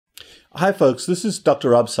Hi folks, this is Dr.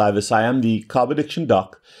 Rob Cywes. I am the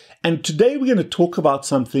CarbAddictionDoc, and today we're going to talk about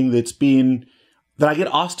something that I get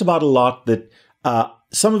asked about a lot, that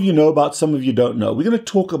some of you know about, some of you don't know. We're going to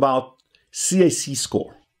talk about CAC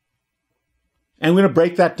score. And we're going to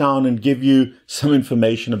break that down and give you some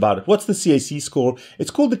information about it. What's the CAC score?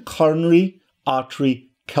 It's called the Coronary Artery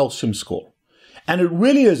Calcium Score. And it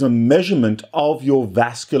really is a measurement of your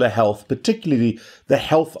vascular health, particularly the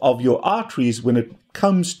health of your arteries when it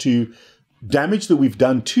comes to damage that we've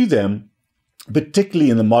done to them, particularly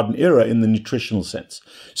in the modern era in the nutritional sense.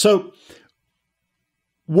 So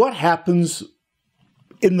what happens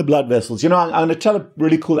in the blood vessels? You know, I'm going to tell a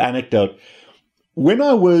really cool anecdote. When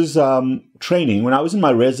I was training, when I was in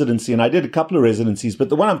my residency, and I did a couple of residencies, but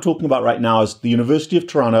the one I'm talking about right now is the University of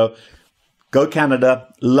Toronto. Go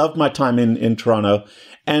Canada. Loved my time in Toronto.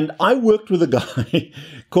 And I worked with a guy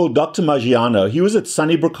called Dr. Maggiano. He was at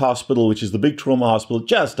Sunnybrook Hospital, which is the big trauma hospital,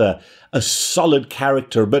 just a solid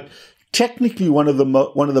character, but technically one of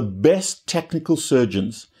the best technical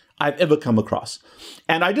surgeons I've ever come across.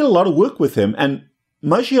 And I did a lot of work with him. And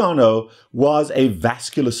Maggiano was a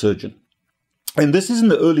vascular surgeon. And this is in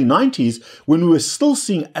the early 90s when we were still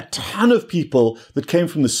seeing a ton of people that came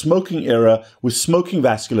from the smoking era with smoking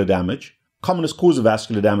vascular damage, commonest cause of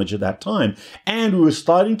vascular damage at that time. And we were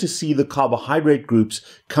starting to see the carbohydrate groups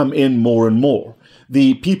come in more and more.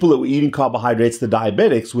 The people that were eating carbohydrates, the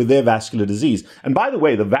diabetics, with their vascular disease. And by the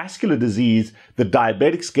way, the vascular disease that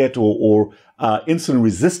diabetics get or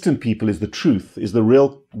insulin-resistant people is the truth, is the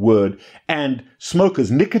real word. And smokers,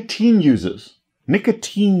 nicotine users,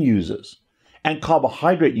 and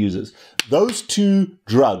carbohydrate users. Those two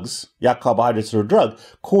drugs, carbohydrates are a drug,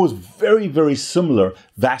 cause very, very similar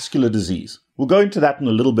vascular disease. We'll go into that in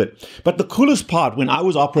a little bit. But the coolest part, when I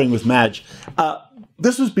was operating with Madge,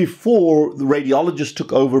 this was before the radiologists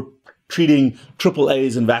took over treating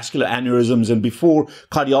AAAs and vascular aneurysms, and before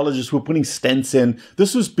cardiologists were putting stents in.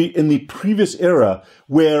 This was in the previous era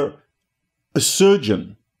where a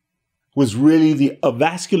surgeon was really a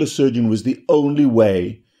vascular surgeon was the only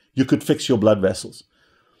way you could fix your blood vessels.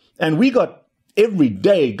 And we got every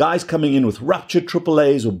day guys coming in with ruptured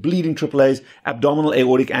AAAs or bleeding AAAs, abdominal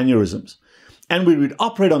aortic aneurysms. And we would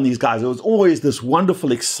operate on these guys. It was always this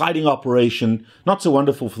wonderful, exciting operation, not so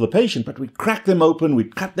wonderful for the patient, but we'd crack them open,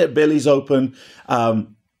 we'd cut their bellies open,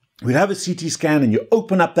 we'd have a CT scan, and you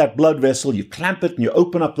open up that blood vessel, you clamp it, and you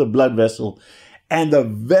open up the blood vessel, and the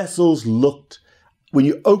vessels looked, when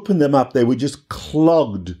you open them up, they were just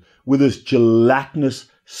clogged with this gelatinous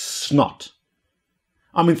snot.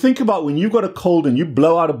 I mean, think about when you've got a cold and you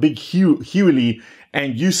blow out a big Huey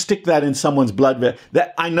and you stick that in someone's blood.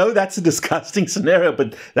 I know that's a disgusting scenario,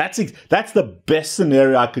 but that's the best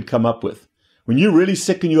scenario I could come up with. When you're really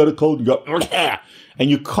sick and you got a cold and you go, and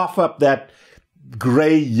you cough up that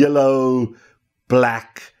gray, yellow,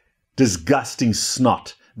 black, disgusting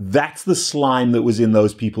snot. That's the slime that was in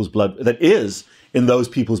those people's blood, that is in those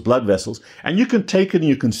people's blood vessels. And you can take it and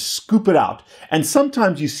you can scoop it out. And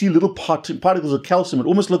sometimes you see little particles of calcium. It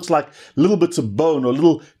almost looks like little bits of bone or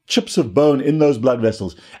little chips of bone in those blood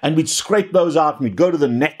vessels. And we'd scrape those out and we'd go to the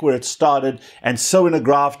neck where it started and sew in a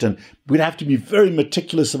graft. And we'd have to be very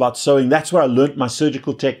meticulous about sewing. That's where I learned my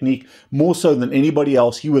surgical technique more so than anybody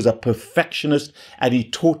else. He was a perfectionist and he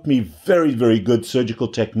taught me very, very good surgical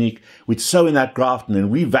technique. We'd sew in that graft and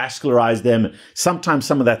then revascularize them. And sometimes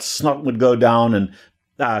some of that snot would go down, and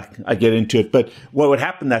I get into it. But what would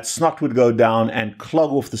happen, that snot would go down and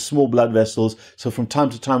clog off the small blood vessels. So from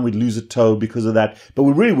time to time, we'd lose a toe because of that. But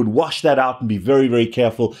we really would wash that out and be very, very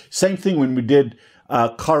careful. Same thing when we did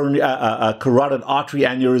carotid artery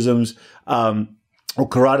aneurysms or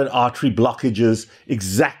carotid artery blockages,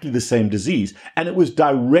 exactly the same disease. And it was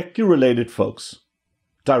directly related, folks,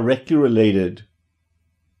 directly related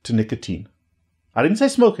to nicotine. I didn't say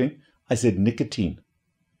smoking. I said nicotine.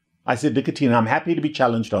 And I'm happy to be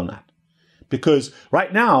challenged on that. Because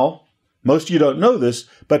right now, most of you don't know this,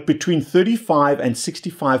 but between 35 and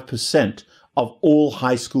 65% of all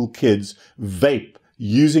high school kids vape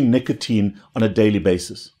using nicotine on a daily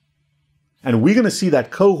basis. And we're going to see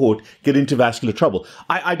that cohort get into vascular trouble.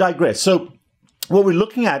 I digress. So what we're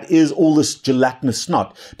looking at is all this gelatinous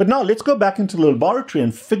snot. But now let's go back into the laboratory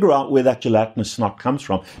and figure out where that gelatinous snot comes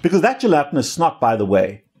from. Because that gelatinous snot, by the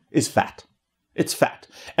way, is fat. It's fat.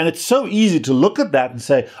 And it's so easy to look at that and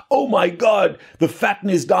say, oh my God, the fat in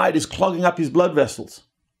his diet is clogging up his blood vessels.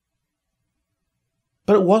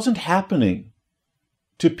 But it wasn't happening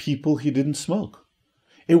to people who didn't smoke.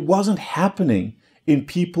 It wasn't happening in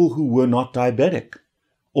people who were not diabetic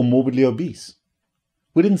or morbidly obese.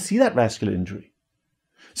 We didn't see that vascular injury.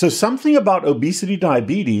 So something about obesity,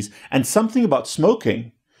 diabetes, and something about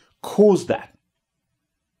smoking cause that.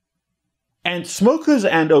 And smokers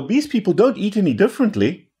and obese people don't eat any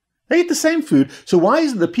differently. They eat the same food. So why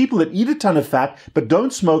is it the people that eat a ton of fat but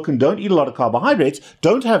don't smoke and don't eat a lot of carbohydrates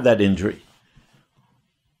don't have that injury?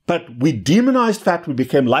 But we demonized fat. We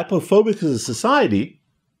became lipophobic as a society,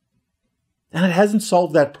 and it hasn't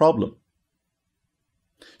solved that problem.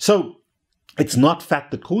 So it's not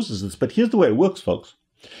fat that causes this, but here's the way it works, folks.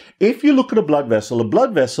 If you look at a blood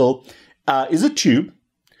vessel is a tube,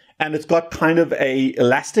 and it's got kind of a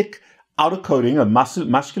elastic outer coating, a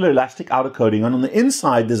muscular elastic outer coating, and on the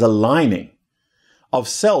inside there's a lining of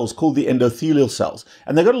cells called the endothelial cells.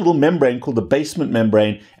 And they've got a little membrane called the basement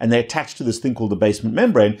membrane, and they're attached to this thing called the basement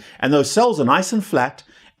membrane. And those cells are nice and flat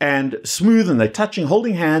and smooth, and they're touching,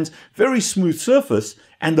 holding hands, very smooth surface,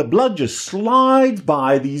 and the blood just slides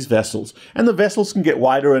by these vessels. And the vessels can get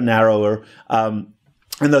wider and narrower, and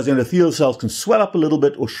those endothelial cells can swell up a little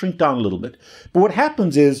bit or shrink down a little bit. But what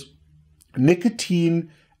happens is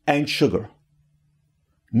nicotine and sugar,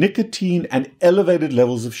 nicotine and elevated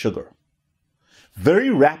levels of sugar very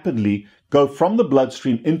rapidly go from the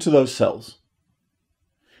bloodstream into those cells.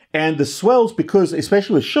 And the swells, because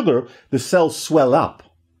especially with sugar, the cells swell up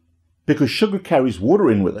because sugar carries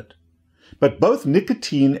water in with it. But both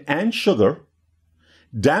nicotine and sugar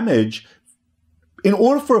damage, in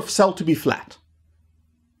order for a cell to be flat.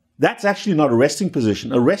 That's actually not a resting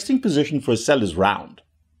position. A resting position for a cell is round.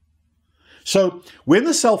 So when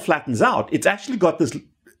the cell flattens out, it's actually got this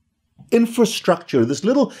infrastructure, this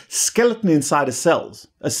little skeleton inside a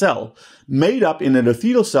cell made up in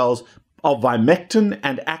endothelial cells of vimectin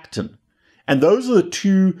and actin. And those are the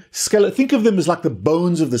two skeletons. Think of them as like the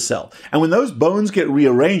bones of the cell. And when those bones get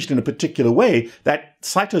rearranged in a particular way, that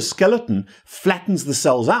cytoskeleton flattens the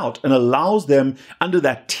cells out and allows them, under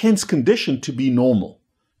that tense condition, to be normal,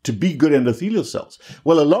 to be good endothelial cells.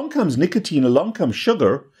 Well, along comes nicotine, along comes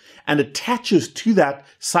sugar, and attaches to that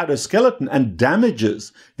cytoskeleton and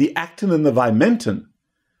damages the actin and the vimectin.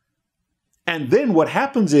 And then what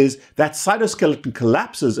happens is that cytoskeleton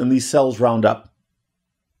collapses and these cells round up.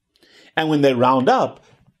 And when they round up,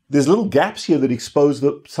 there's little gaps here that expose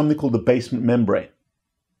something called the basement membrane.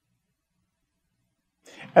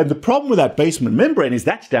 And the problem with that basement membrane is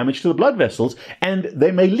that's damage to the blood vessels, and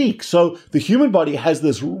they may leak. So the human body has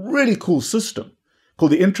this really cool system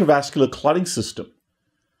called the intravascular clotting system.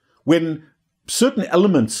 When certain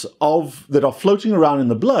elements that are floating around in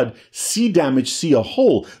the blood see damage, see a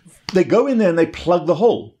hole, they go in there and they plug the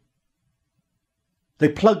hole. They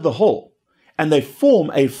plug the hole and they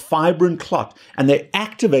form a fibrin clot, and they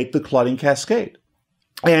activate the clotting cascade.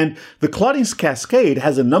 And the clotting cascade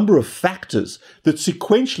has a number of factors that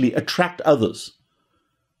sequentially attract others.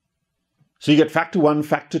 So you get factor 1,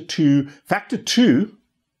 factor 2. Factor 2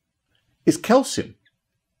 is calcium.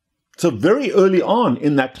 So very early on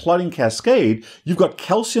in that clotting cascade, you've got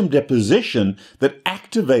calcium deposition that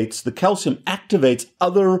activates, the calcium activates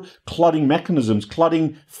other clotting mechanisms,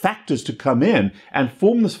 clotting factors to come in and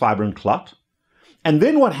form this fibrin clot. And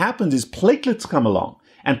then what happens is platelets come along,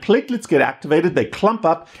 and platelets get activated, they clump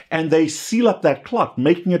up, and they seal up that clot,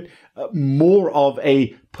 making it more of a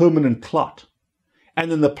permanent clot.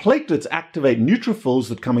 And then the platelets activate neutrophils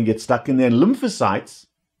that come and get stuck in there, and lymphocytes.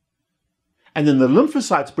 And then the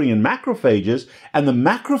lymphocytes bring in macrophages, and the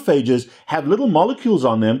macrophages have little molecules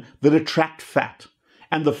on them that attract fat.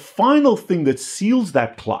 And the final thing that seals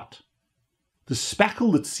that clot, the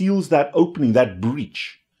spackle that seals that opening, that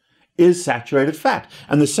breach, is saturated fat.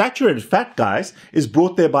 And the saturated fat, guys, is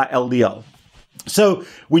brought there by LDL. So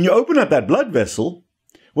when you open up that blood vessel,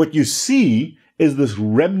 what you see is this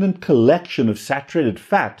remnant collection of saturated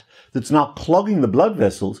fat that's now clogging the blood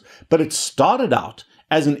vessels, but it started out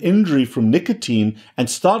as an injury from nicotine and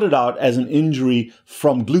started out as an injury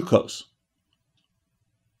from glucose.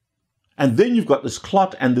 And then you've got this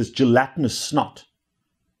clot and this gelatinous snot.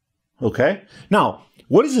 Okay? Now,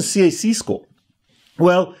 what is a CAC score?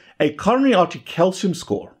 Well, a coronary artery calcium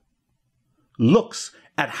score looks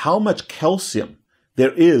at how much calcium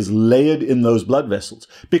there is layered in those blood vessels,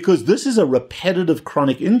 because this is a repetitive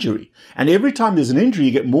chronic injury. And every time there's an injury,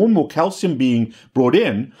 you get more and more calcium being brought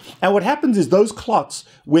in. And what happens is those clots,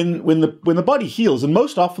 when the body heals, and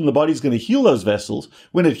most often the body's going to heal those vessels,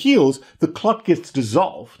 when it heals, the clot gets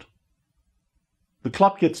dissolved. The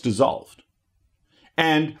clot gets dissolved.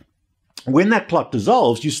 And when that clot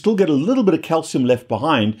dissolves, you still get a little bit of calcium left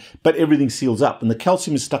behind, but everything seals up, and the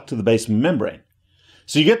calcium is stuck to the basement membrane.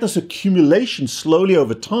 So you get this accumulation slowly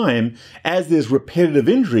over time as there's repetitive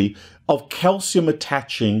injury of calcium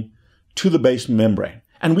attaching to the basement membrane.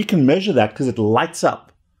 And we can measure that because it lights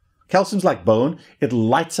up. Calcium's like bone. It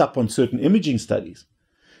lights up on certain imaging studies.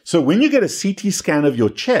 So when you get a CT scan of your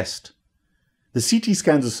chest, the CT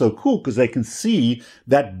scans are so cool because they can see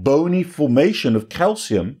that bony formation of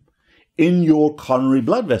calcium in your coronary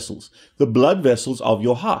blood vessels, the blood vessels of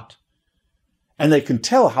your heart. And they can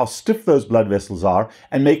tell how stiff those blood vessels are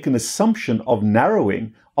and make an assumption of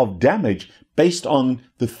narrowing, of damage, based on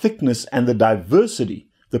the thickness and the diversity.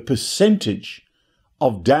 The percentage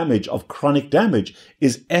of damage, of chronic damage,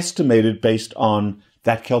 is estimated based on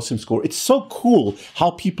that calcium score. It's so cool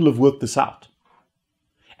how people have worked this out.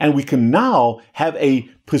 And we can now have a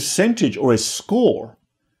percentage or a score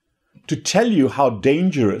to tell you how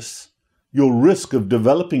dangerous your risk of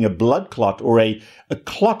developing a blood clot or a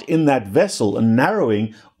clot in that vessel, a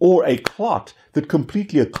narrowing, or a clot that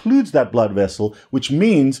completely occludes that blood vessel, which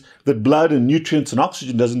means that blood and nutrients and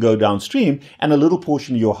oxygen doesn't go downstream and a little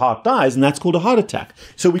portion of your heart dies, and that's called a heart attack.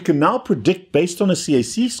 So we can now predict based on a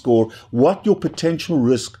CAC score what your potential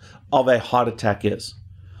risk of a heart attack is.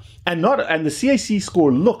 And the CAC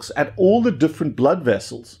score looks at all the different blood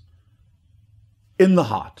vessels in the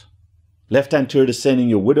heart. Left anterior descending,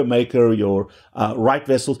 your widowmaker, your right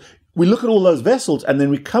vessels. We look at all those vessels and then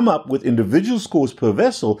we come up with individual scores per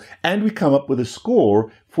vessel and we come up with a score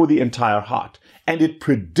for the entire heart. And it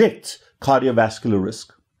predicts cardiovascular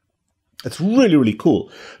risk. It's really, really cool.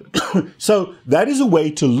 So that is a way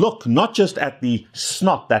to look not just at the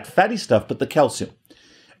snot, that fatty stuff, but the calcium.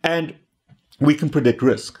 And we can predict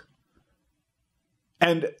risk.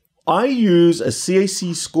 And I use a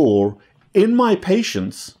CAC score in my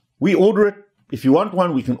patients. We order it. If you want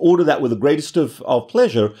one, we can order that with the greatest of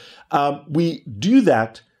pleasure. We do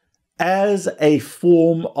that as a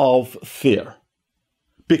form of fear,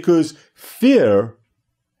 because fear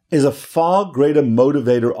is a far greater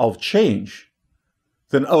motivator of change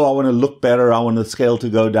than, oh, I want to look better, I want the scale to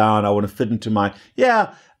go down, I want to fit into my,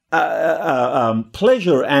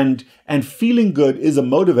 pleasure and feeling good is a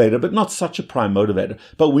motivator, but not such a prime motivator.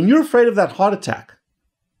 But when you're afraid of that heart attack,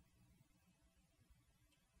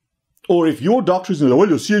 or if your doctor is going to go, well,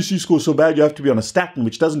 your CAC score is so bad you have to be on a statin,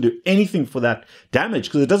 which doesn't do anything for that damage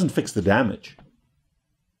because it doesn't fix the damage.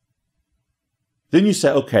 Then you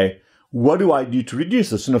say, okay, what do I do to reduce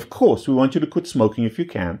this? And of course, we want you to quit smoking if you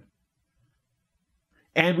can.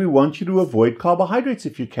 And we want you to avoid carbohydrates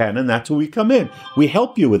if you can. And that's where we come in. We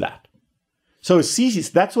help you with that. So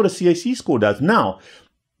that's what a CAC score does. Now,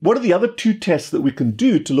 what are the other two tests that we can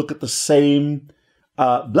do to look at the same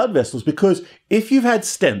blood vessels? Because if you've had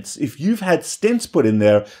stents put in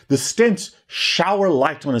there, the stents shower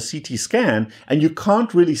light on a CT scan and you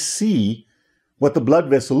can't really see what the blood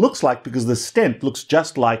vessel looks like because the stent looks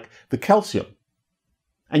just like the calcium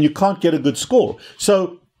and you can't get a good score.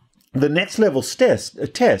 So the next level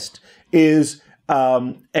test is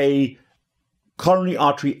a coronary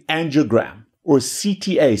artery angiogram, or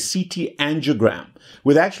CT angiogram,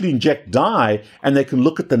 where they actually inject dye and they can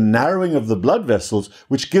look at the narrowing of the blood vessels,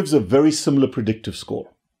 which gives a very similar predictive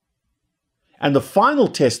score. And the final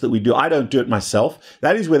test that we do, I don't do it myself,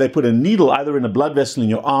 that is where they put a needle either in a blood vessel in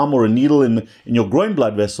your arm or a needle in your groin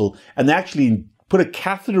blood vessel, and they actually put a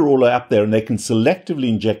catheter all up there and they can selectively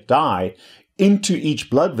inject dye into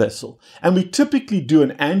each blood vessel. And we typically do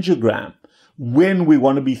an angiogram when we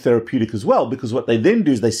want to be therapeutic as well, because what they then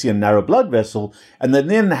do is they see a narrow blood vessel and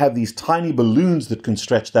then have these tiny balloons that can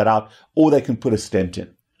stretch that out, or they can put a stent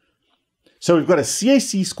in. So we've got a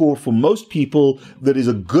CAC score for most people that is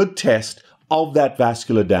a good test of that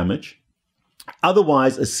vascular damage.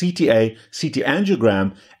 Otherwise, a CT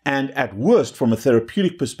angiogram, and at worst, from a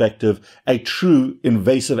therapeutic perspective, a true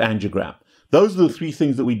invasive angiogram. Those are the three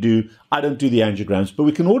things that we do. I don't do the angiograms, but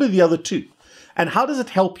we can order the other two. And how does it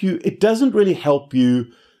help you? It doesn't really help you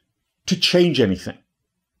to change anything.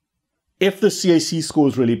 If the CAC score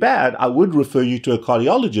is really bad, I would refer you to a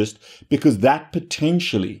cardiologist because that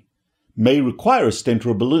potentially may require a stent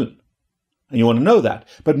or a balloon. And you want to know that.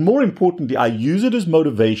 But more importantly, I use it as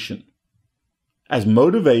motivation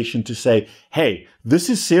to say, hey, this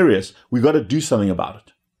is serious. We've got to do something about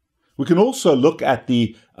it. We can also look at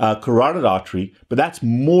the carotid artery, but that's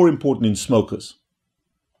more important in smokers.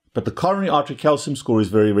 But the coronary artery calcium score is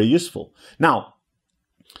very, very useful. Now,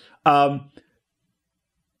 one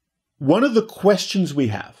of the questions we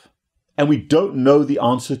have, and we don't know the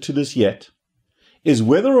answer to this yet, is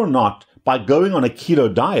whether or not by going on a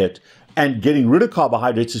keto diet and getting rid of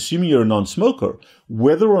carbohydrates, assuming you're a non-smoker,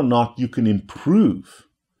 whether or not you can improve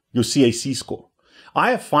your CAC score.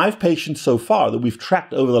 I have 5 patients so far that we've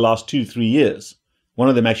tracked over the last 2 to 3 years, one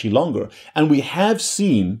of them actually longer, and we have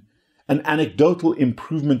seen an anecdotal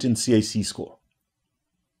improvement in CAC score.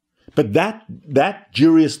 But that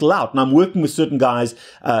jury is still out. And I'm working with certain guys,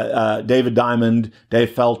 David Diamond, Dave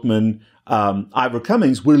Feltman, Ivor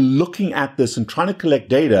Cummings, we're looking at this and trying to collect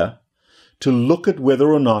data to look at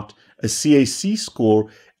whether or not a CAC score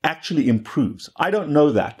actually improves. I don't know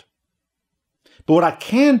that. But what I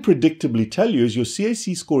can predictably tell you is your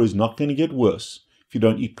CAC score is not going to get worse if you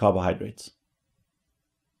don't eat carbohydrates.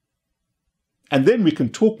 And then we can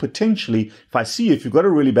talk potentially, if you've got a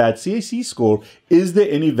really bad CAC score, is there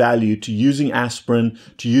any value to using aspirin,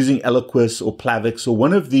 to using Eliquis or Plavix or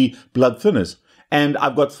one of the blood thinners? And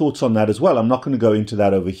I've got thoughts on that as well. I'm not going to go into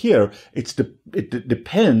that over here. It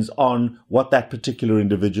depends on what that particular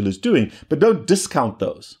individual is doing. But don't discount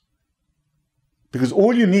those. Because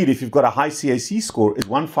all you need if you've got a high CAC score is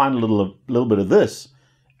one final little bit of this,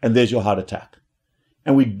 and there's your heart attack.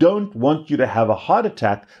 And we don't want you to have a heart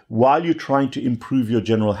attack while you're trying to improve your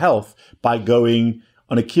general health by going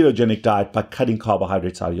on a ketogenic diet, by cutting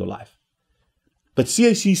carbohydrates out of your life. But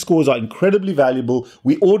CAC scores are incredibly valuable.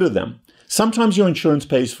 We order them. Sometimes your insurance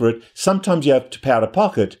pays for it. Sometimes you have to pay out of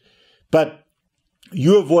pocket. But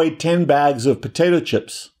you avoid 10 bags of potato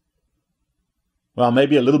chips. Well,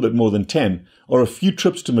 maybe a little bit more than 10. Or a few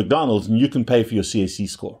trips to McDonald's and you can pay for your CAC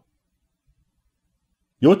score.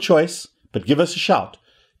 Your choice. But give us a shout.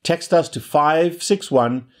 Text us to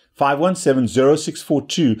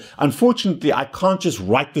 561-517-0642. Unfortunately, I can't just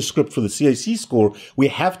write the script for the CAC score. We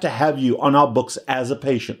have to have you on our books as a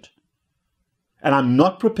patient. And I'm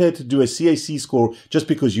not prepared to do a CAC score just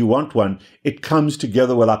because you want one. It comes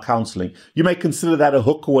together with our counseling. You may consider that a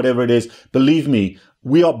hook or whatever it is. Believe me,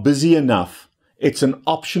 we are busy enough. It's an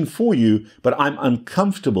option for you, but I'm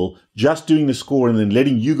uncomfortable just doing the score and then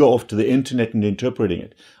letting you go off to the internet and interpreting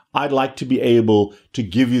it. I'd like to be able to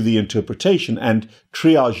give you the interpretation and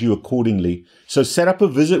triage you accordingly. So set up a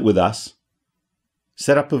visit with us.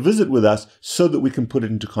 Set up a visit with us so that we can put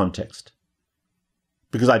it into context.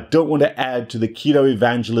 Because I don't want to add to the keto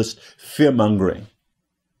evangelist fear-mongering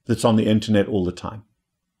that's on the internet all the time.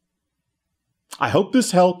 I hope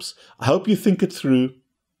this helps. I hope you think it through.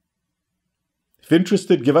 If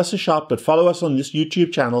interested, give us a shout, but follow us on this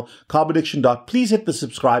YouTube channel, CarbAddictionDoc. Please hit the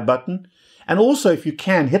subscribe button. And also, if you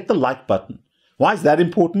can, hit the like button. Why is that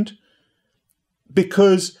important?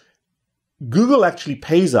 Because Google actually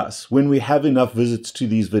pays us when we have enough visits to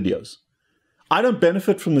these videos. I don't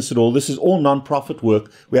benefit from this at all. This is all non-profit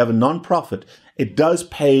work. We have a non-profit. It does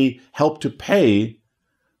help to pay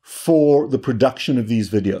for the production of these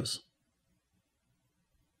videos.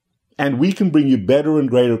 And we can bring you better and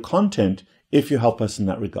greater content if you help us in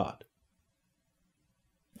that regard.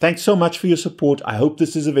 Thanks so much for your support. I hope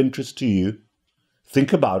this is of interest to you.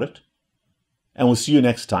 Think about it, and we'll see you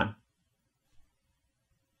next time.